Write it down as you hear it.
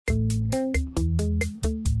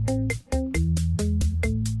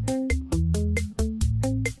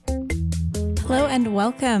Hello and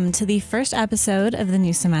welcome to the first episode of the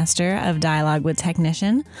new semester of Dialogue with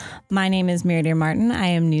Technician. My name is Miriam Martin. I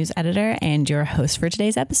am news editor and your host for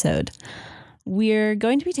today's episode. We're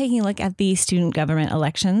going to be taking a look at the student government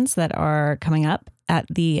elections that are coming up at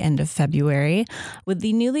the end of February with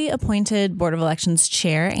the newly appointed Board of Elections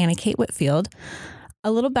Chair, Anna Kate Whitfield.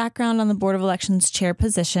 A little background on the Board of Elections Chair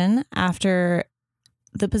position. After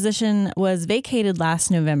the position was vacated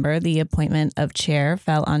last November, the appointment of chair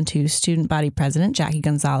fell onto student body president Jackie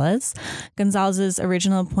Gonzalez. Gonzalez's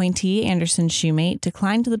original appointee, Anderson Shoemate,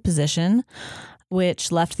 declined the position,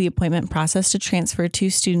 which left the appointment process to transfer to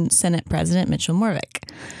student Senate President Mitchell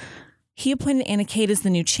Moravec. He appointed Anna Kate as the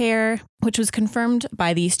new chair, which was confirmed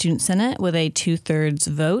by the Student Senate with a 2/3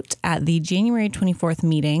 vote at the January 24th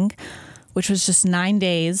meeting, which was just 9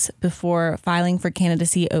 days before filing for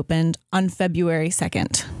candidacy opened on February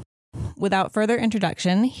 2nd. Without further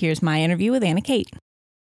introduction, here's my interview with Anna Kate.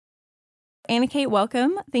 Anna Kate,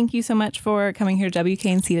 welcome. Thank you so much for coming here to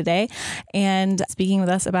WKNC today and speaking with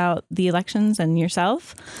us about the elections and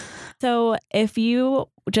yourself. So if you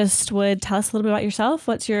just would tell us a little bit about yourself,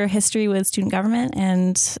 what's your history with student government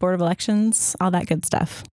and Board of Elections, all that good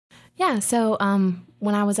stuff. Yeah, so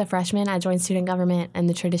when I was a freshman, I joined student government and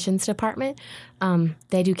the traditions department.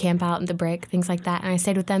 They do camp out in the brick, things like that. And I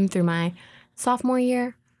stayed with them through my sophomore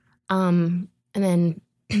year. And then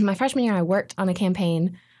my freshman year, I worked on a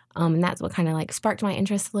campaign. And that's what kind of like sparked my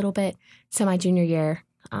interest a little bit. So my junior year,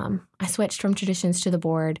 I switched from traditions to the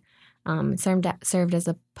board, served as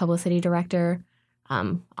a publicity director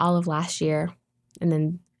all of last year. And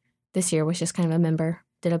then this year was just kind of a member,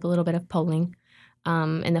 did a little bit of polling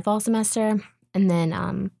in the fall semester. And then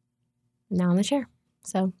now I'm the chair.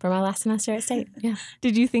 So for my last semester at state, yeah.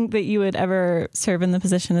 Did you think that you would ever serve in the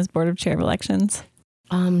position as board of chair of elections?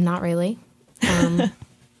 Not really.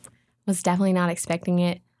 Was definitely not expecting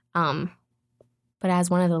it. But as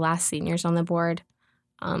one of the last seniors on the board,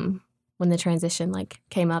 when the transition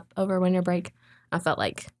came up over winter break, I felt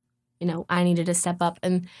like, I needed to step up.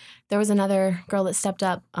 And there was another girl that stepped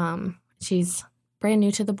up. She's brand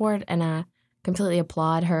new to the board, and I completely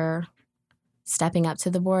applaud her stepping up to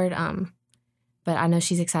the board. But I know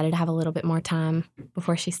she's excited to have a little bit more time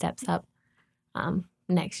before she steps up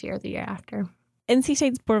next year or the year after. NC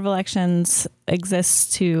State's Board of Elections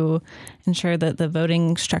exists to ensure that the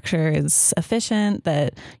voting structure is efficient,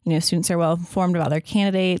 that, students are well informed about their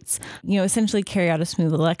candidates, essentially carry out a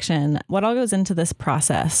smooth election. What all goes into this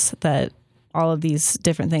process, that all of these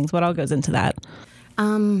different things, what all goes into that?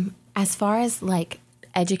 As far as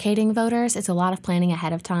educating voters, it's a lot of planning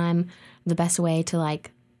ahead of time. The best way to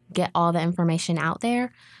get all the information out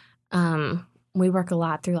there. We work a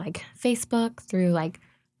lot through Facebook, through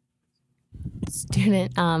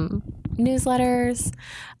student newsletters,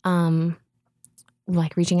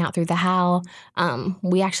 reaching out through the HAL.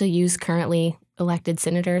 We actually use currently elected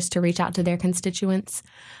senators to reach out to their constituents.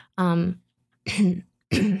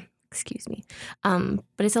 Excuse me. But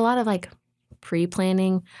it's a lot of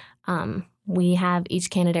pre-planning. We have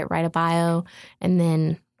each candidate write a bio, and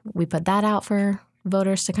then we put that out for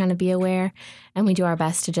voters to kind of be aware, and we do our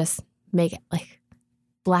best to just make it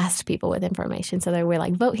blast people with information so that we're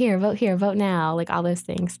vote here, vote now, all those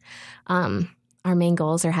things. Our main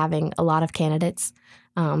goals are having a lot of candidates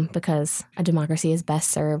because a democracy is best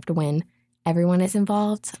served when everyone is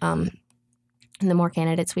involved. And the more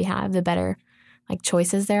candidates we have, the better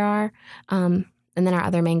choices there are. And then our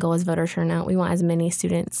other main goal is voter turnout. We want as many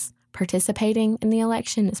students participating in the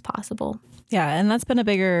election as possible. Yeah, and that's been a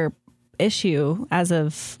bigger issue as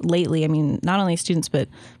of lately. I mean, not only students, but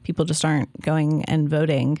people just aren't going and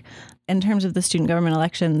voting. In terms of the student government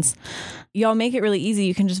elections, y'all make it really easy.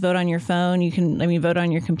 You can just vote on your phone. You can, vote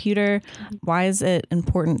on your computer. Why is it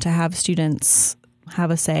important to have students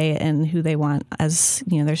have a say in who they want as,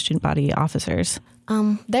 their student body officers?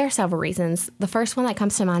 There are several reasons. The first one that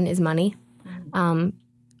comes to mind is money.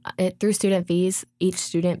 Through student fees, each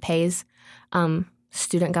student pays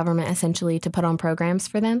student government essentially to put on programs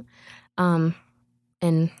for them.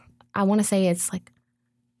 And I want to say it's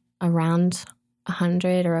around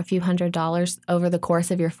 $100 or a few $100s over the course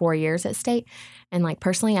of your 4 years at state. And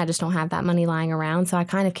personally, I just don't have that money lying around. So I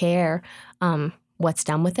kind of care what's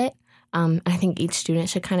done with it. I think each student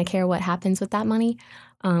should kind of care what happens with that money.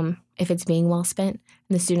 If it's being well spent.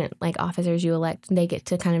 And the student officers you elect, they get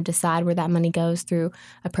to kind of decide where that money goes through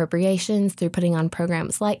appropriations, through putting on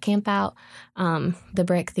programs like Camp Out, the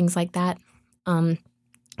Brick, things like that.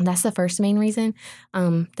 That's the first main reason.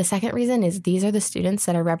 The second reason is these are the students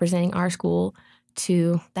that are representing our school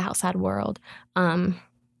to the outside world,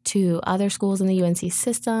 to other schools in the UNC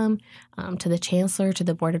system, to the chancellor, to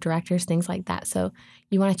the board of directors, things like that. So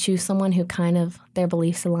you want to choose someone who kind of their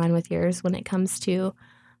beliefs align with yours when it comes to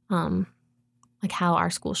like how our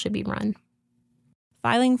school should be run.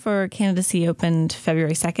 Filing for candidacy opened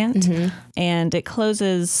February 2nd, and it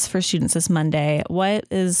closes for students this Monday. What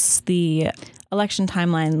is the election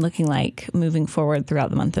timeline looking like moving forward throughout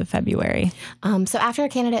the month of February? So after a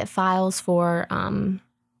candidate files for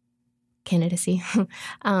candidacy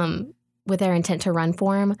with their intent to run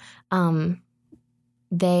form,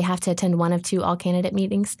 they have to attend one of two all-candidate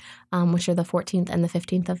meetings, which are the 14th and the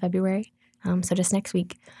 15th of February, so just next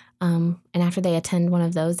week. And after they attend one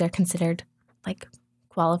of those, they're considered like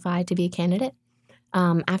qualified to be a candidate.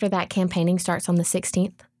 After that, campaigning starts on the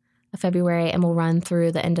 16th of February and will run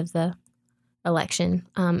through the end of the election.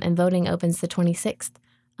 And voting opens the 26th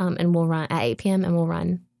and will run at 8 p.m. and will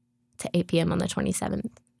run to 8 p.m. on the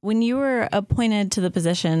 27th. When you were appointed to the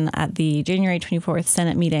position at the January 24th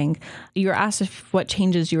Senate meeting, you were asked what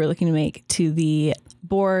changes you were looking to make to the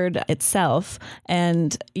board itself.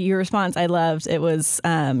 And your response, I loved. It was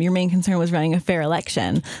your main concern was running a fair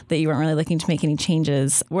election, that you weren't really looking to make any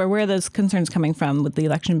changes. Where are those concerns coming from with the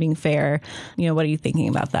election being fair? What are you thinking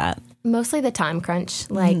about that? Mostly the time crunch.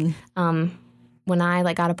 When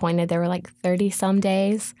I got appointed, there were 30 some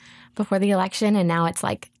days before the election, and now it's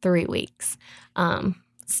 3 weeks.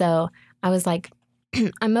 So I was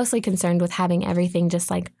I'm mostly concerned with having everything just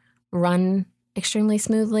run extremely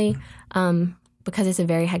smoothly because it's a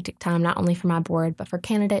very hectic time, not only for my board, but for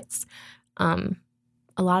candidates. A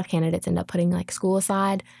lot of candidates end up putting school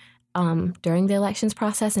aside during the elections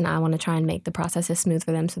process, and I want to try and make the process as smooth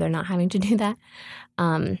for them so they're not having to do that.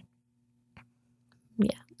 I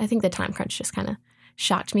think the time crunch just kind of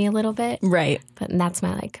shocked me a little bit. Right. But that's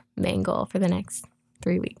my main goal for the next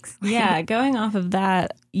 3 weeks. Yeah, going off of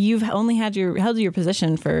that, you've only held your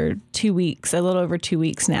position for 2 weeks, a little over 2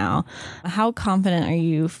 weeks now. How confident are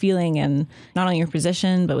you feeling in not only your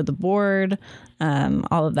position, but with the board,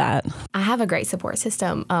 all of that? I have a great support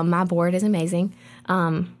system. My board is amazing.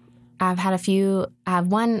 I have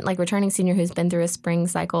one returning senior who's been through a spring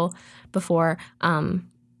cycle before,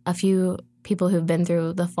 a few people who've been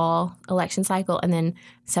through the fall election cycle, and then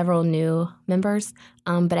several new members.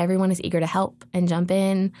 But everyone is eager to help and jump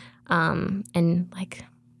in and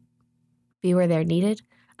be where they're needed.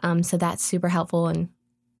 So that's super helpful and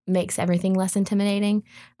makes everything less intimidating.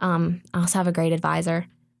 I also have a great advisor.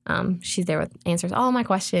 She's there with answers all my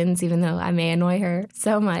questions, even though I may annoy her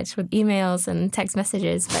so much with emails and text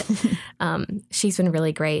messages. But she's been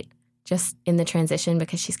really great just in the transition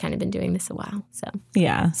because she's kind of been doing this a while. So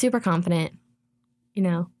yeah, super confident,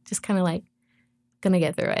 just kind of going to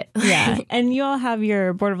get through it. Yeah. And you all have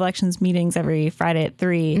your Board of Elections meetings every Friday at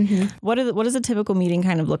 3. Mm-hmm. What does a typical meeting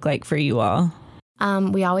kind of look like for you all?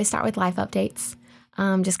 We always start with life updates.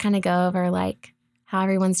 Just kind of go over how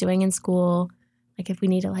everyone's doing in school. If we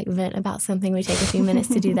need to vent about something, we take a few minutes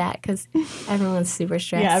to do that because everyone's super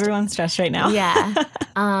stressed. Yeah, everyone's stressed right now. Yeah.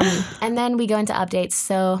 And then we go into updates.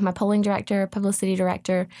 So my polling director, publicity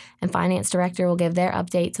director, and finance director will give their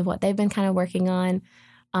updates of what they've been kind of working on.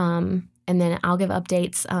 And then I'll give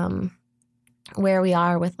updates where we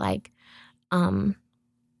are with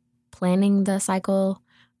planning the cycle.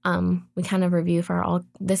 We kind of review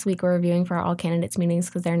this week we're reviewing for our all candidates meetings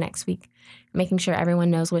because they're next week, making sure everyone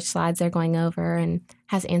knows which slides they're going over and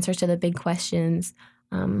has answers to the big questions.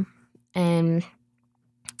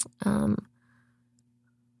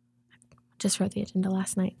 Just wrote the agenda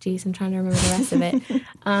last night. Geez, I'm trying to remember the rest of it.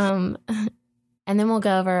 And then we'll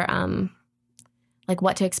go over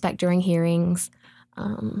what to expect during hearings.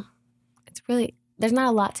 It's really, there's not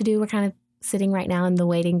a lot to do. We're kind of sitting right now in the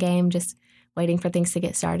waiting game, just waiting for things to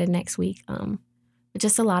get started next week. But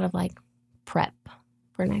just a lot of prep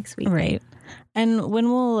for next week. Right. And when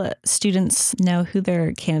will students know who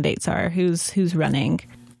their candidates are? Who's running?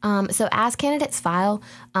 So as candidates file,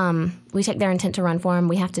 we check their intent to run form.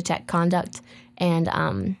 We have to check conduct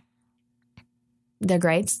and their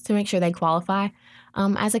grades to make sure they qualify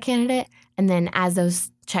as a candidate. And then as those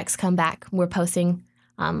checks come back, we're posting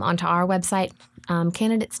onto our website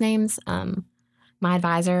candidates' names. My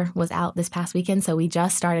advisor was out this past weekend, so we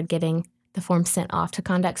just started getting the forms sent off to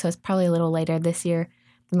conduct. So it's probably a little later this year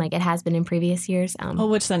than it has been in previous years.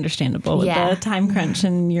 Which is understandable with the time crunch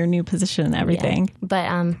and your new position and everything. Yeah.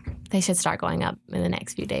 But they should start going up in the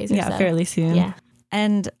next few days or so. Fairly soon. Yeah.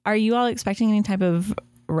 And are you all expecting any type of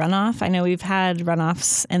runoff? I know we've had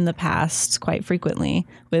runoffs in the past quite frequently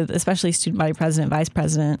with especially student body president, vice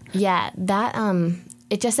president. Yeah, that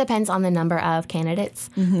it just depends on the number of candidates.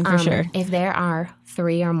 For sure. If there are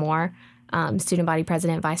 3 or more, student body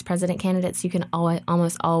president, vice president candidates, you can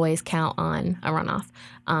almost always count on a runoff.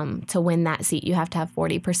 To win that seat, you have to have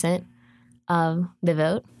 40% of the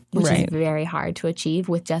vote, which is very hard to achieve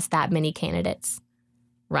with just that many candidates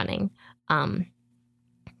running.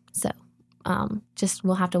 Just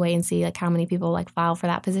we'll have to wait and see like how many people like file for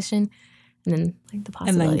that position, and then like the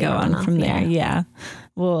possibility and then go on from there. Yeah.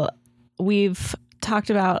 Well, we've talked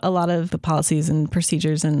about a lot of the policies and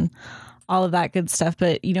procedures and all of that good stuff,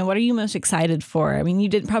 but what are you most excited for? I mean, you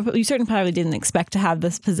certainly probably didn't expect to have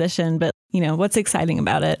this position, but what's exciting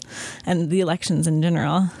about it and the elections in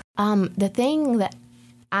general? The thing that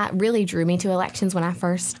really drew me to elections when I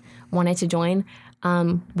first wanted to join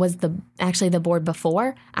was the board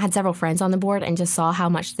before. I had several friends on the board and just saw how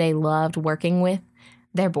much they loved working with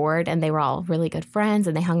their board, and they were all really good friends,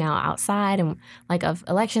 and they hung out outside and like of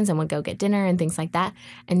elections and would go get dinner and things like that.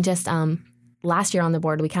 And just last year on the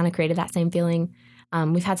board, we kind of created that same feeling.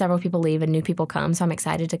 We've had several people leave and new people come, so I'm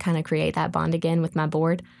excited to kind of create that bond again with my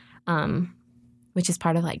board, which is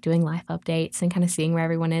part of like doing life updates and kind of seeing where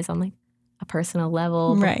everyone is on like a personal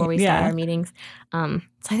level before we start our meetings. So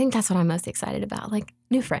I think that's what I'm most excited about, like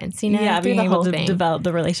new friends, being able to develop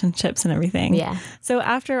the relationships and everything. Yeah. So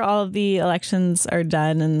after all of the elections are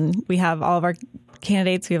done and we have all of our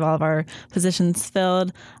candidates, we have all of our positions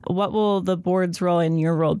filled, what will the board's role and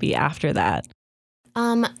your role be after that?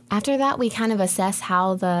 After that, we kind of assess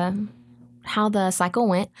how the cycle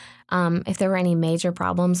went. If there were any major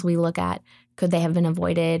problems, we look at could they have been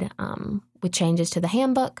avoided with changes to the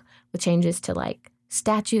handbook, with changes to like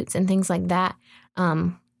statutes and things like that.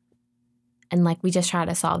 And like we just try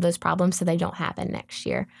to solve those problems so they don't happen next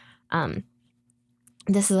year.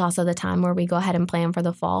 This is also the time where we go ahead and plan for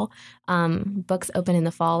the fall. Books open in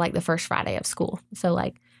the fall, like the first Friday of school. So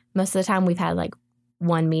like most of the time we've had like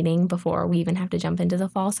one meeting before we even have to jump into the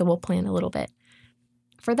fall. So we'll plan a little bit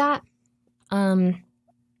for that. And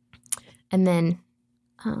then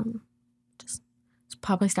just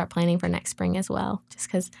probably start planning for next spring as well, just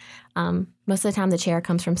because most of the time the chair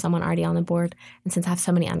comes from someone already on the board. And since I have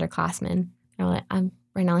so many underclassmen, I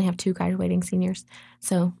right now only have 2 graduating seniors.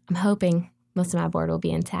 So I'm hoping most of my board will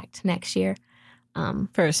be intact next year.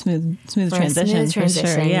 For a smooth transition. For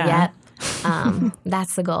sure, yeah. Yep.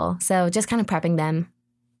 That's the goal. So just kind of prepping them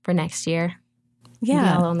for next year.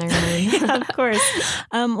 Yeah. All on their own. Yeah, of course.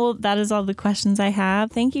 Well, that is all the questions I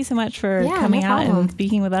have. Thank you so much for coming out and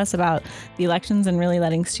speaking with us about the elections and really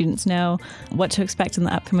letting students know what to expect in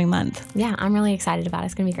the upcoming month. Yeah, I'm really excited about it.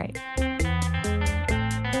 It's going to be great.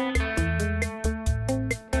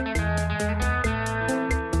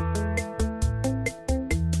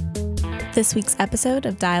 This week's episode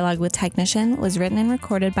of Dialogue with Technician was written and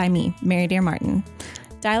recorded by me, Mary Dear Martin.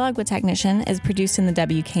 Dialogue with Technician is produced in the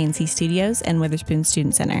WKNC studios and Witherspoon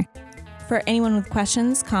Student Center. For anyone with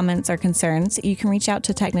questions, comments, or concerns, you can reach out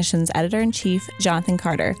to Technician's Editor-in-Chief, Jonathan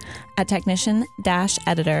Carter, at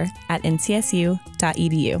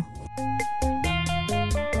technician-editor@ncsu.edu.